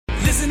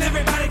Listen,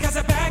 everybody, cause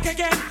they're back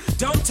again.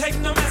 Don't take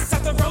no mess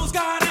at the Rose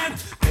Garden.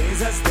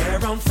 Blazers,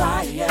 they're on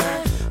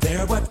fire.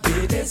 They're what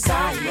we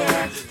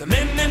desire. The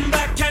men in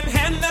black can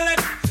handle it.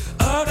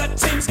 Other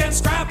teams can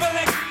scrabble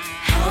it.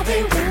 How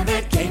they win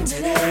that game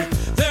today.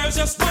 There's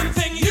just one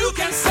thing you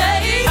can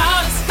say.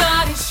 How did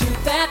Scotty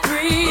shoot that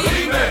three?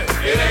 Believe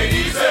it ain't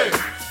easy.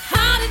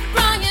 How did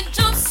Brian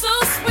jump so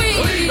sweet?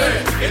 Believe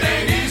it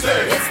ain't easy.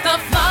 It's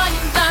the flying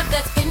dive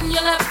that's in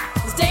your lap.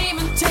 As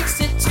Damon takes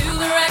it to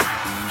the rack.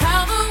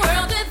 How the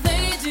world did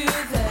they do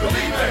that?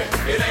 Believe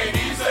it ain't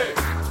easy.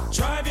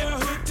 Drive your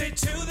hoopty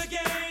to the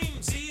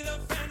game. See the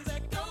fans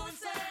that go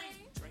insane.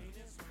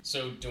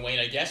 So, Dwayne,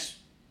 I guess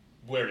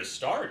where to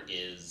start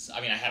is, I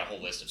mean, I had a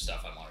whole list of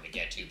stuff I wanted to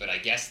get to, but I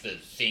guess the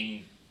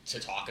thing to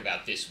talk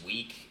about this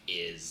week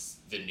is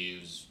the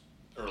news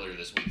earlier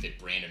this week that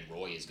Brandon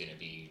Roy is going to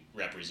be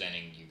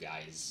representing you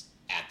guys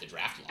at the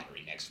draft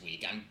lottery next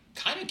week. I'm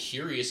kind of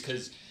curious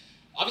because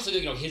obviously,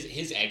 you know,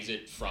 his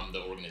exit from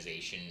the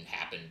organization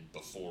happened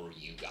before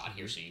you got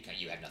here, so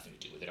you had nothing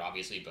to do with it,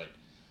 obviously, but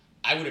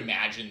I would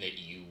imagine that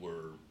you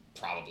were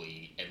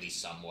probably at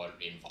least somewhat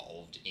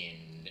involved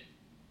in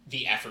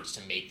the efforts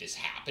to make this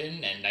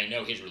happen, and I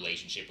know his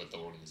relationship with the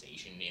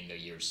organization in the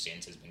years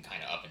since has been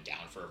kind of up and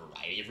down for a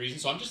variety of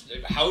reasons. So I'm just,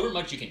 however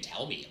much you can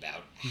tell me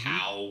about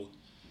how,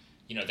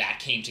 you know, that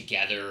came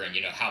together, and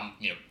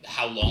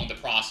how long the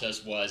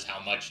process was,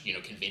 how much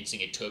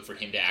convincing it took for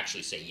him to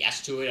actually say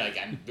yes to it. Like,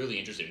 I'm really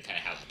interested in kind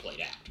of how that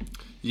played out.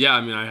 Yeah,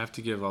 I mean, I have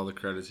to give all the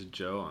credit to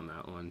Joe on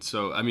that one.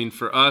 So, I mean,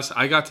 for us,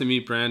 I got to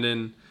meet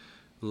Brandon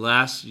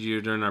last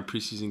year during our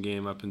preseason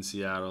game up in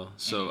Seattle.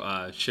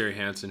 So Sherry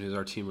Hansen, who's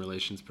our team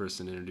relations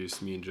person,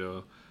 introduced me and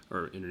Joe,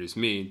 or introduced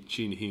me.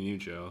 He knew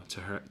Joe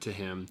to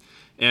him,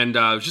 and it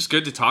was just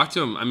good to talk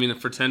to him. I mean,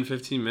 for 10,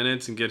 15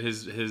 minutes and get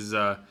his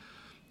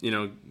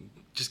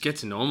just get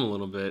to know him a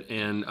little bit.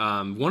 And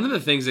one of the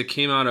things that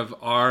came out of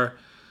our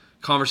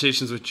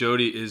conversations with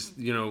Jody is,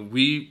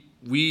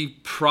 we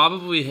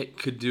probably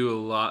could do a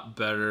lot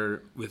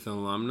better with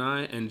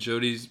alumni, and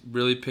Jody's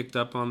really picked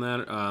up on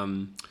that.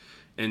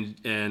 And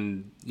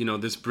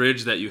this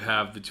bridge that you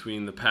have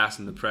between the past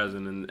and the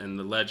present, and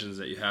the legends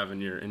that you have in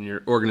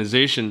your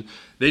organization,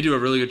 they do a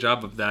really good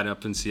job of that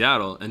up in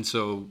Seattle. And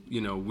so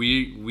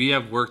we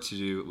have work to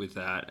do with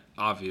that,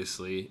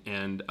 obviously.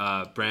 And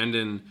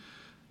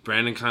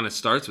Brandon kind of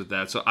starts with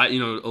that. So a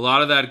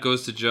lot of that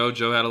goes to Joe.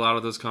 Joe had a lot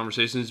of those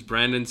conversations.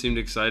 Brandon seemed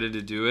excited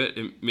to do it.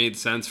 It made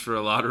sense for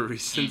a lot of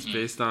reasons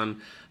based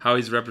on how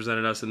he's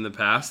represented us in the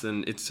past,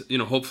 and it's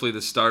hopefully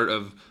the start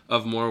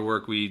of more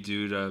work we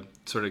do to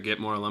sort of get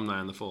more alumni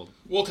in the fold.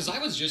 Well, because I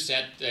was just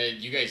at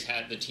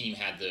the team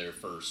had their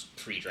first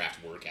pre-draft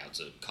workouts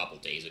a couple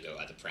days ago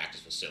at the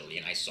practice facility,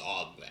 and I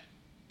saw that.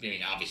 I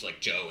mean, obviously, like,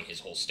 Joe and his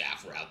whole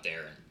staff were out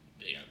there,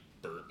 and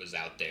Bert was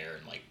out there,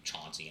 and like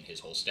Chauncey and his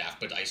whole staff.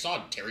 But I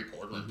saw Terry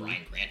Porter and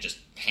Brian Grant just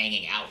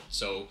hanging out.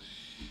 So,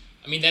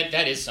 I mean,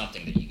 that is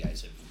something that you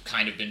guys have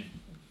kind of been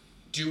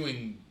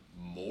doing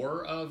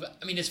more of.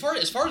 I mean, as far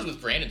as with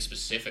Brandon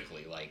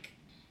specifically, like,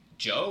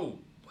 Joe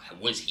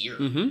was here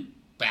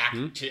back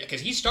to,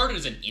 because he started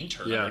as an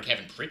intern under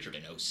Kevin Pritchard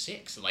in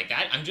 2006. And like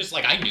that, I'm just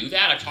like, I knew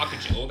that. I've talked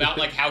to Joe about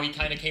like how he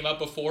kind of came up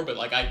before, but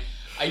like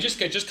I just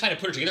kind of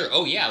put it together.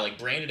 Oh yeah, like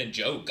Brandon and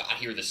Joe got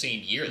here the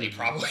same year. They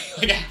probably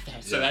like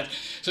that.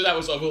 So that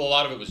was a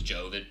lot of it was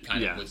Joe that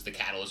kind of was the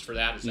catalyst for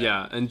that.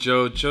 And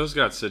Joe's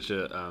got such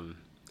a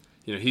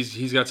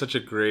he's got such a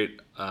great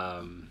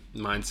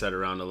mindset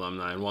around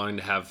alumni and wanting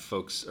to have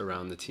folks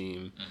around the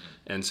team.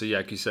 And so,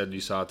 like you said, you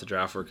saw at the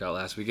draft workout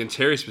last week. And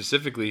Terry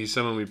specifically, he's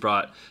someone we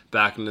brought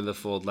back into the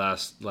fold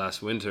last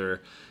incredible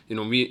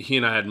he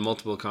and I had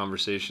multiple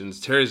conversations.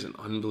 Terry's an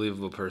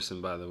unbelievable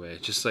person, by the way.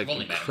 Just like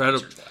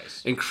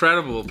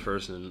incredible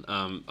person,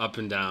 up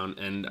and down.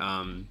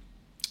 And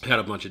had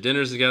a bunch of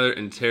dinners together.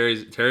 And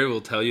Terry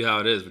will tell you how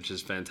it is, which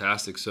is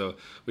fantastic. So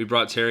we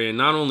brought Terry in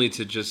not only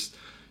to just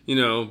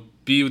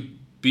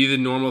be the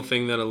normal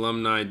thing that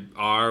alumni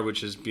are,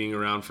 which is being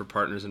around for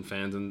partners and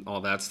fans and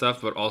all that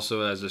stuff, but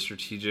also as a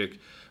strategic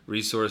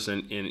resource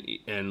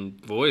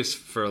and voice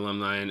for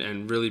alumni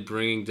and really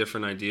bringing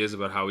different ideas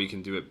about how we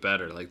can do it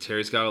better. Like,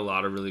 Terry's got a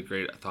lot of really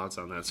great thoughts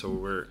on that, so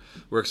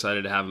we're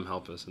excited to have him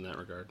help us in that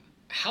regard.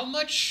 How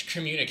much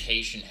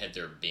communication had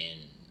there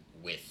been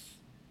with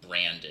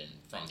Brandon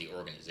from the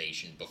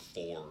organization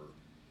before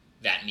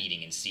that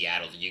meeting in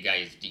Seattle? Do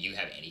you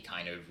have any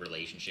kind of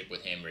relationship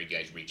with him, or do you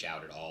guys reach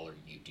out at all, or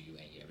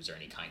was there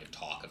any kind of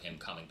talk of him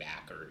coming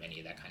back or any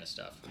of that kind of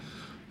stuff?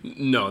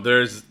 No,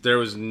 there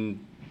was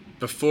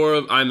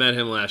before I met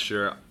him last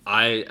year,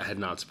 I had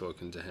not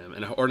spoken to him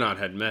or not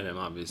had met him,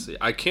 obviously.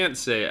 I can't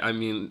say, I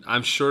mean,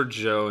 I'm sure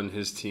Joe and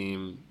his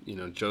team,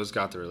 Joe's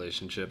got the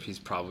relationship. He's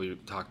probably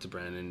talked to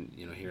Brandon,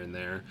 here and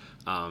there.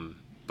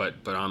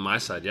 But on my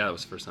side, it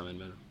was the first time I'd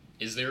met him.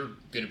 Is there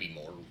going to be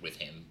more with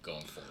him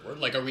going forward?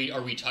 Like, are we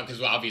talking?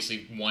 Because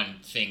obviously, one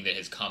thing that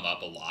has come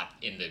up a lot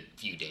in the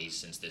few days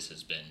since this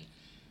has been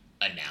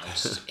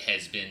announced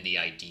has been the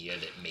idea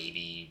that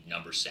maybe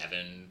number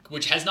 7,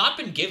 which has not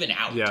been given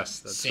out. Yes,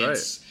 that's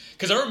since, right.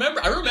 Because I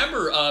remember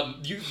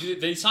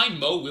they signed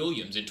Mo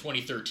Williams in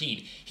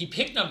 2013. He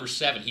picked number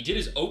 7. He did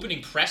his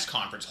opening press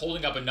conference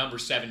holding up a number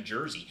 7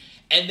 jersey,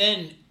 and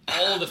then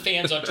all of the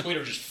fans on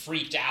Twitter just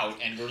freaked out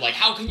and were like,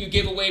 "How can you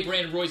give away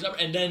Brandon Roy's number?"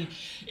 And then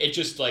it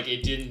just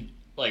it didn't.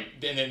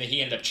 And then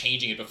he ended up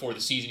changing it before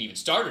the season even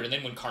started. And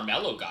then when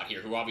Carmelo got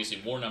here, who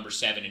obviously wore number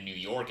 7 in New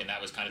York, and that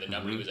was kind of the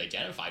number he was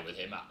identified with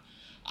him,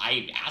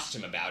 I asked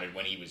him about it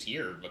when he was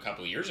here a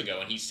couple of years ago,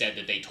 and he said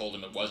that they told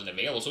him it wasn't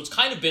available. So it's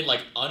kind of been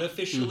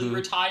unofficially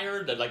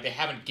retired, that they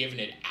haven't given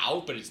it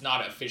out, but it's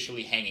not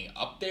officially hanging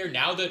up there.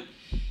 Now that,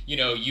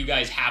 you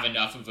guys have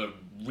enough of a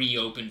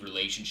reopened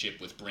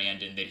relationship with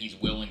Brandon that he's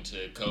willing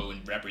to go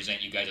and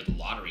represent you guys at the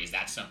lottery, is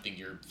that something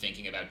you're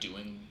thinking about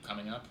doing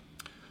coming up?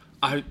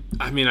 I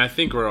mean, I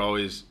think we're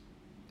always,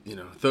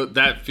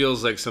 that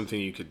feels like something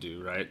you could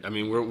do, right? I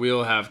mean,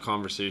 we'll have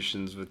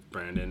conversations with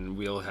Brandon.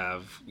 We'll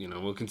have,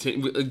 we'll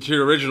continue. To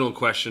your original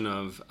question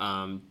of,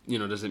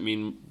 does it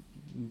mean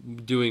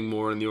doing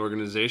more in the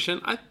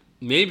organization?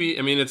 Maybe.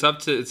 I mean, it's up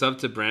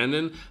to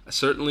Brandon.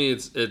 Certainly,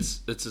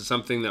 it's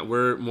something that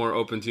we're more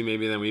open to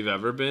maybe than we've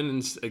ever been.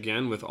 And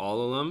again, with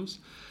all alums.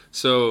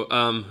 So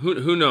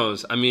who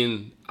knows? I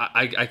mean,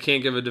 I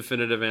can't give a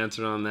definitive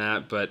answer on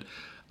that, but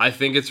I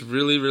think it's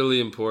really, really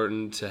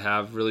important to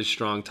have really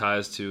strong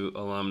ties to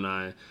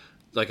alumni.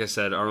 Like I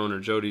said, our owner,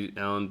 Jody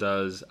Allen,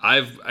 does.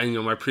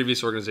 My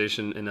previous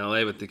organization in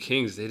LA with the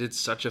Kings, they did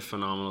such a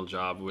phenomenal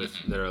job with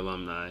their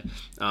alumni.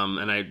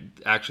 And I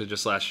actually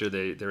just last year,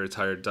 they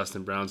retired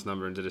Dustin Brown's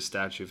number and did a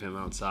statue of him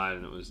outside.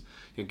 And it was,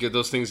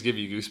 those things give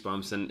you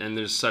goosebumps. And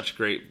there's such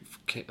great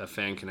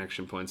fan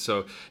connection points.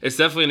 So it's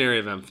definitely an area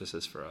of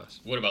emphasis for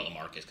us. What about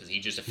LaMarcus? Because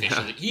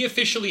he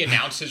officially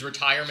announced his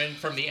retirement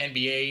from the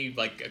NBA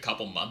a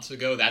couple months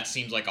ago. That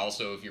seems like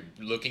also, if you're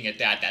looking at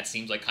that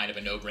seems like kind of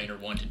a no-brainer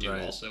one to do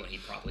also. And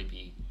he'd probably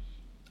be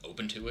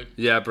open to it.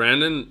 Yeah,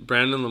 Brandon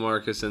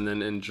LaMarcus,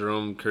 and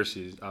Jerome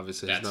Kersey,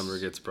 obviously his number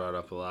gets brought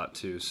up a lot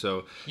too.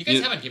 So you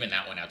guys haven't given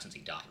that one out since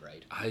he died,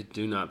 right? I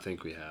do not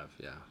think we have.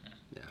 Yeah.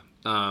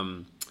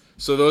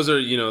 So those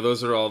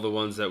are all the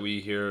ones that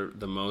we hear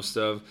the most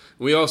of.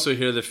 We also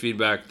hear the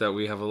feedback that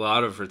we have a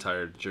lot of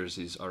retired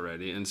jerseys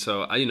already, and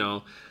so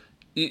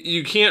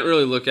you can't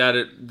really look at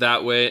it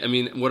that way. I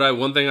mean,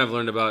 one thing I've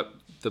learned about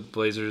the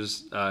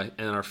Blazers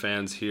and our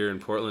fans here in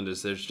Portland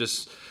is there's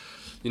just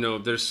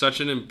there's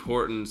such an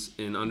importance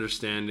in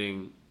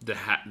understanding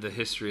the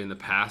history and the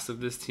past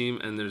of this team,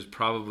 and there's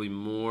probably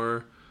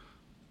more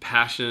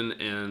passion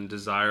and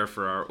desire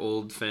for our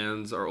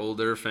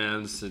older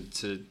fans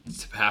to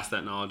pass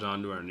that knowledge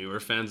on to our newer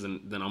fans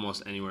than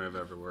almost anywhere I've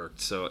ever worked.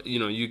 So,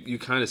 you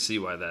kind of see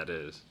why that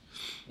is.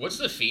 What's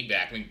the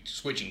feedback? I mean,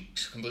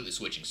 completely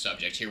switching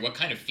subjects here. What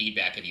kind of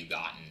feedback have you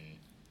gotten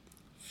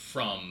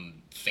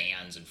from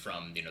fans and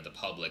from, the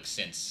public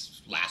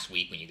since last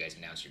week when you guys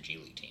announced your G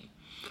League team?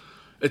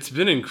 It's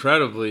been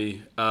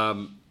incredibly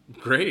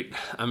great.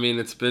 I mean,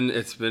 it's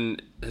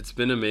been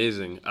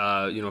amazing.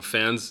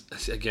 Fans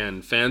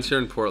here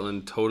in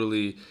Portland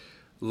totally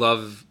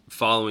love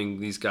following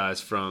these guys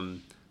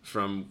from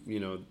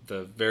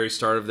the very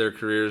start of their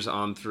careers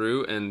on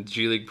through, and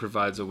G League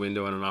provides a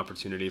window and an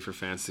opportunity for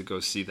fans to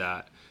go see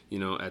that,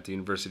 at the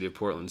University of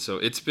Portland. So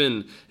it's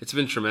been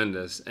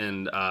tremendous,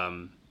 and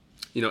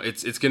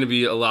it's going to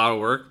be a lot of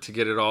work to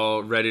get it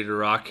all ready to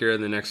rock here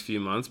in the next few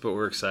months, but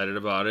we're excited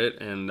about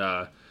it. And,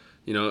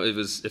 it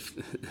was,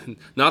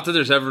 not that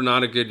there's ever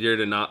not a good year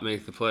to not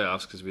make the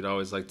playoffs, because we'd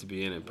always like to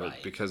be in it,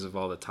 but because of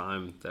all the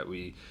time that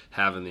we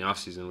have in the off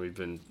season, we've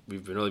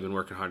really been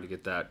working hard to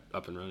get that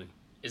up and running.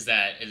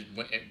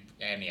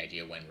 Any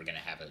idea when we're going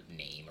to have a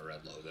name or a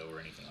logo or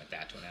anything like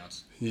that to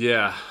announce?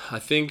 Yeah, I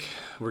think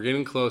we're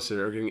getting closer.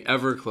 We're getting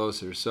ever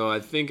closer. So I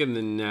think in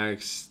the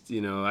next,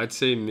 I'd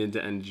say mid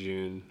to end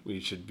June,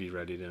 we should be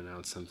ready to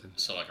announce something.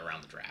 So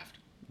around the draft?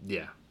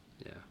 Yeah.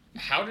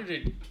 How did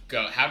it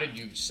go? How did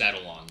you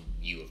settle on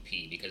U of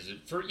P? Because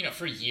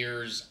for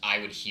years I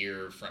would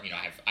hear from,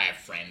 I have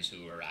friends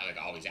who are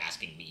always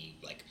asking me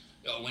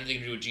when are they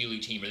going to do a G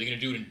League team? Are they going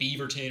to do it in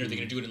Beaverton? Are they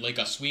going to do it in Lake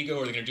Oswego?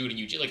 Or are they going to do it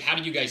in UG? How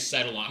did you guys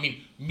settle on? I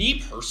mean,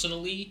 me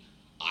personally,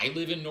 I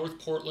live in North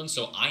Portland,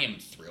 so I am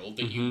thrilled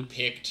that you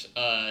picked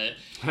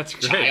That's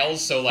great.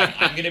 Chiles. So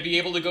I'm going to be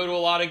able to go to a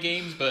lot of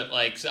games. But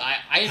so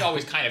I had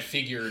always kind of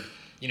figured,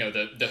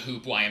 the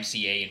Hoop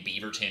YMCA in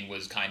Beaverton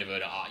was kind of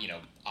an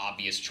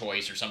obvious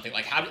choice or something.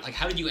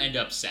 How did you end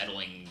up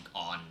settling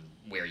on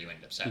where you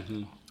ended up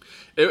settling on?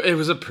 It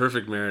was a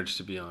perfect marriage,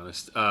 to be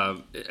honest. A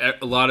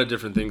lot of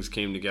different things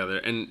came together,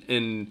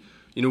 and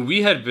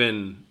we had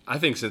been, I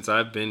think, since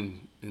I've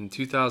been in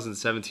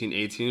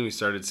 2017-18, we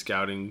started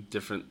scouting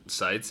different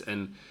sites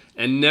and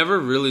never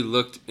really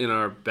looked in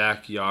our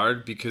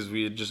backyard, because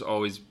we had just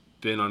always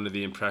been under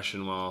the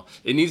impression, well,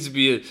 it needs to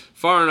be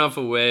far enough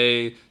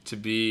away to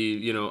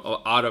be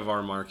out of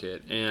our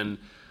market. And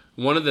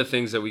one of the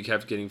things that we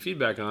kept getting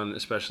feedback on,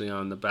 especially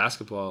on the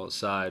basketball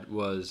side,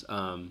 was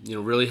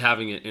really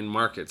having it in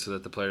market so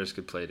that the players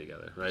could play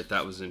together. Right,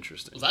 that was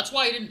interesting. Well, that's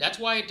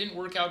why it didn't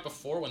work out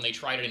before when they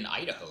tried it in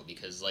Idaho,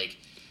 because like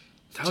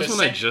that was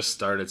when I just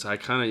started, so I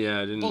kind of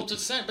I didn't. Well, to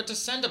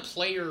send a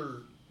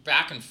player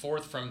back and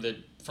forth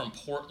from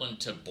Portland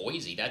to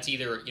Boise, that's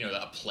either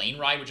a plane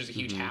ride, which is a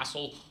huge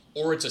hassle,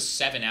 or it's a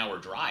 7-hour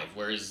drive.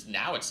 Whereas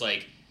now it's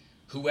like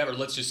whoever,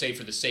 let's just say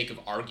for the sake of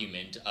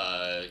argument,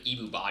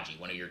 Ibu Baji,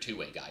 one of your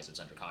two-way guys that's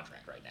under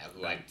contract right now,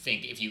 who I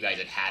think if you guys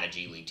had a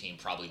G League team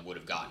probably would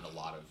have gotten a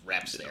lot of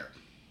reps there.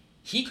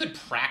 He could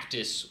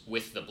practice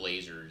with the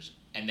Blazers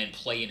and then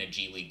play in a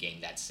G League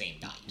game that same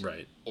night.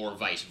 Right. Or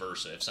vice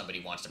versa, if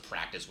somebody wants to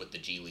practice with the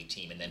G League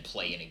team and then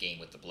play in a game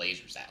with the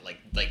Blazers.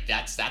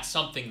 That's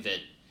something that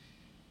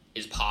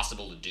is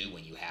possible to do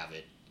when you have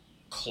it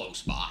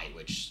close by,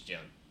 which,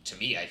 to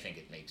me, I think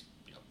it makes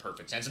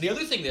perfect sense. And the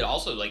other thing that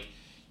also,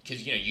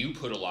 because, you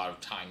put a lot of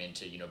time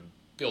into,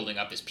 building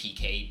up this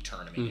PK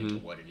tournament into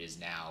what it is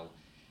now.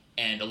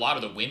 And a lot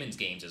of the women's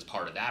games as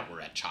part of that were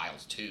at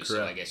Childs too. Correct.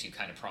 So I guess you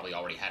kind of probably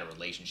already had a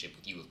relationship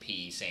with U of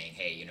P saying,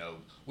 hey,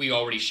 we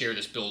already share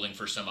this building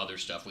for some other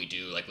stuff we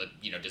do.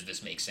 Does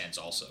this make sense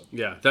also?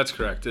 Yeah, that's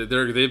correct. They've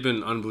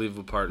been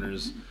unbelievable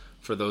partners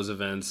for those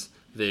events.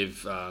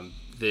 They've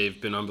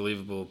been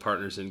unbelievable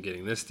partners in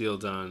getting this deal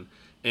done.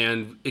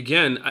 And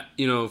again,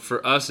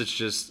 for us, it's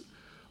just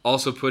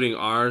also putting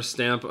our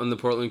stamp on the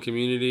Portland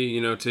community,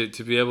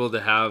 to be able to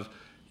have,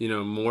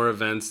 more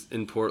events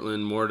in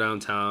Portland, more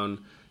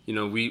downtown.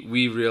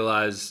 We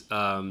realize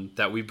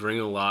that we bring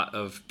a lot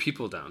of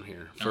people down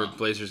here for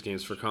Blazers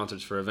games, for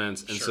concerts, for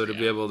events. And so to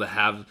be able to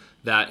have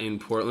that in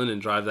Portland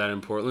and drive that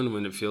in Portland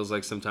when it feels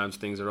like sometimes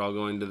things are all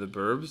going to the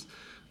burbs,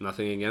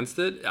 nothing against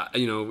it,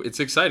 it's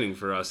exciting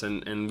for us.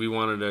 And we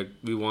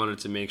wanted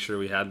to make sure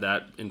we had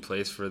that in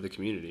place for the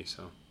community.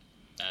 So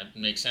that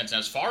makes sense. Now,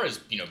 as far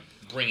as,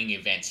 bringing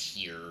events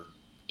here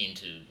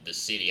into the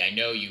city, I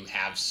know you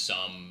have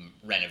some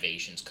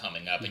renovations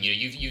coming up. And,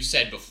 you've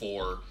said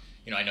before,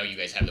 I know you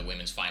guys have the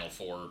Women's Final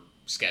Four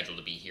scheduled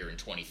to be here in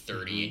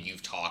 2030, and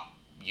you've talked,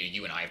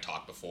 you and I have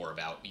talked before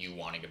about you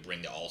wanting to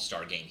bring the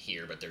All-Star game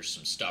here, but there's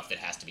some stuff that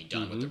has to be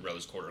done with the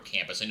Rose Quarter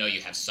campus. I know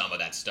you have some of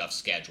that stuff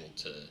scheduled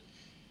to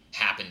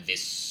happen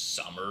this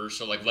summer.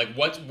 So,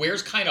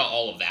 where's kind of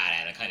all of that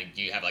at? And kind of,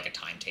 do you have, a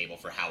timetable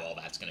for how all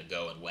that's going to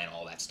go and when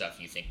all that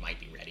stuff you think might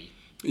be ready?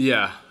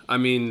 Yeah, I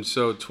mean,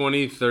 so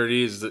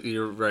 2030 is,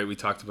 you're right, we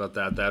talked about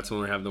that. That's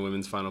when we have the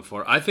Women's Final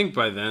Four. I think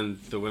by then,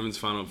 the Women's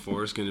Final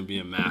Four is going to be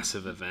a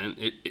massive event.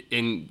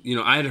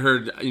 I had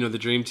heard, the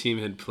Dream Team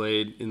had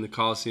played in the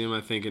Coliseum,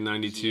 I think, in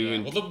 92. Yeah.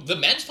 And, well, the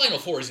Men's Final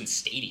Four is in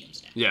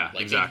stadiums now. Yeah,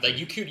 exactly.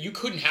 You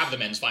couldn't have the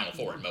Men's Final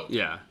Four in Moab.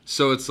 Yeah,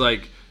 so it's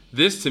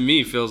this to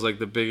me feels like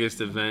the biggest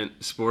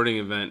sporting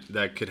event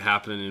that could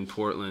happen in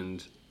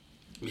Portland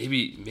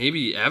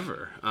maybe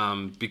ever,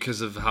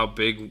 because of how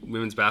big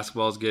women's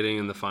basketball is getting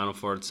in the Final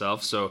Four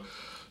itself. So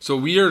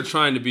we are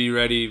trying to be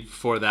ready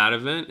for that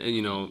event,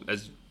 and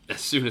as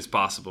soon as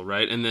possible,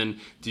 right? And then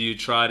do you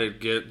try to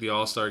get the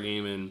All-Star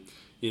game in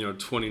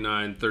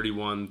 29,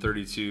 31,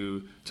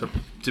 32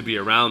 to be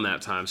around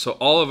that time? So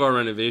all of our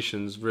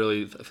renovations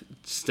really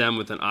stem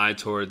with an eye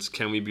towards,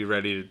 can we be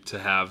ready to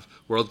have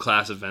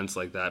world-class events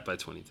like that by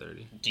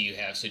 2030? Do you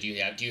have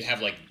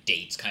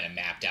dates kind of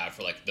mapped out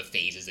for the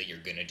phases that you're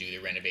going to do the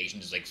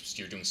renovations?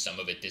 You're doing some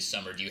of it this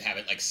summer. Do you have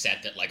it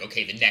set that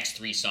okay, the next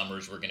 3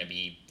 summers we're going to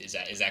be, is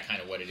that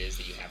kind of what it is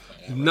that you have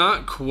planned out?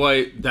 Not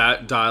quite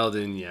that dialed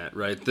in yet,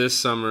 right? This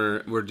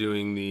summer we're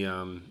doing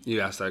the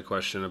you asked that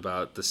question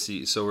about the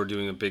seat. So we're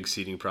doing a big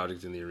seating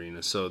project in the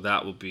arena. So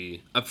that will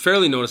be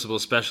fairly noticeable,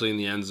 especially in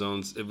the end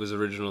zones. It was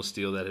original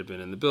steel that had been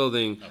in the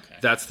building. Okay.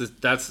 That's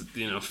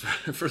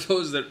for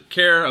those that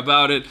care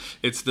about it,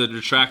 it's the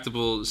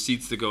retractable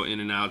seats that go in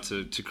and out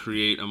to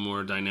create a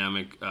more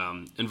dynamic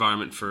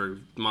environment for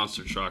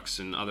monster trucks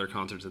and other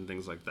concerts and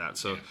things like that.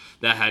 So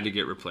that had to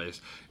get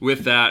replaced.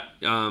 With that,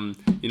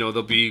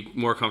 there'll be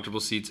more comfortable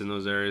seats in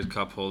those areas,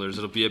 cup holders.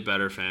 It'll be a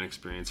better fan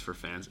experience for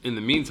fans. In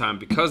the meantime,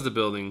 because the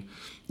building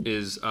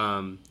is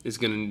going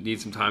to need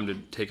some time to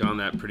take on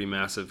that pretty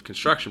massive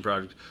construction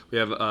project, we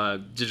have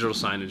a digital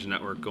signage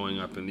network going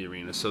up in the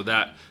arena. So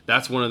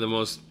that's one of the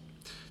most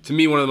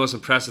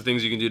impressive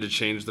things you can do to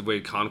change the way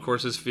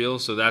concourses feel.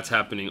 So that's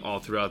happening all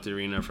throughout the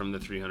arena from the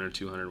 300,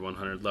 200,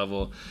 100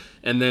 level.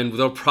 And then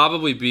there'll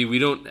probably be, we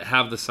don't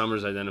have the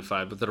summers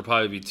identified, but there'll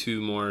probably be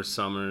 2 more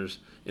summers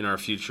in our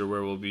future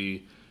where we'll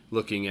be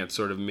looking at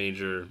sort of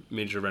major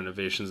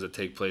renovations that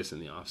take place in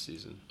the off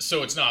season.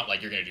 So it's not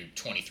like you're going to do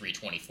 23,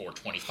 24,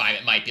 25.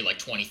 It might be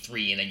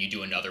 23 and then you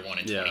do another one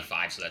in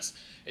 25. So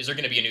is there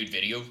going to be a new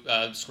video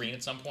screen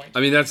at some point? I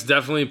mean, that's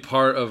definitely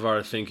part of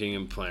our thinking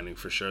and planning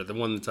for sure. The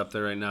one that's up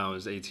there right now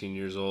is 18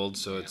 years old,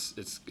 so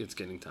it's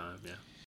getting time, yeah.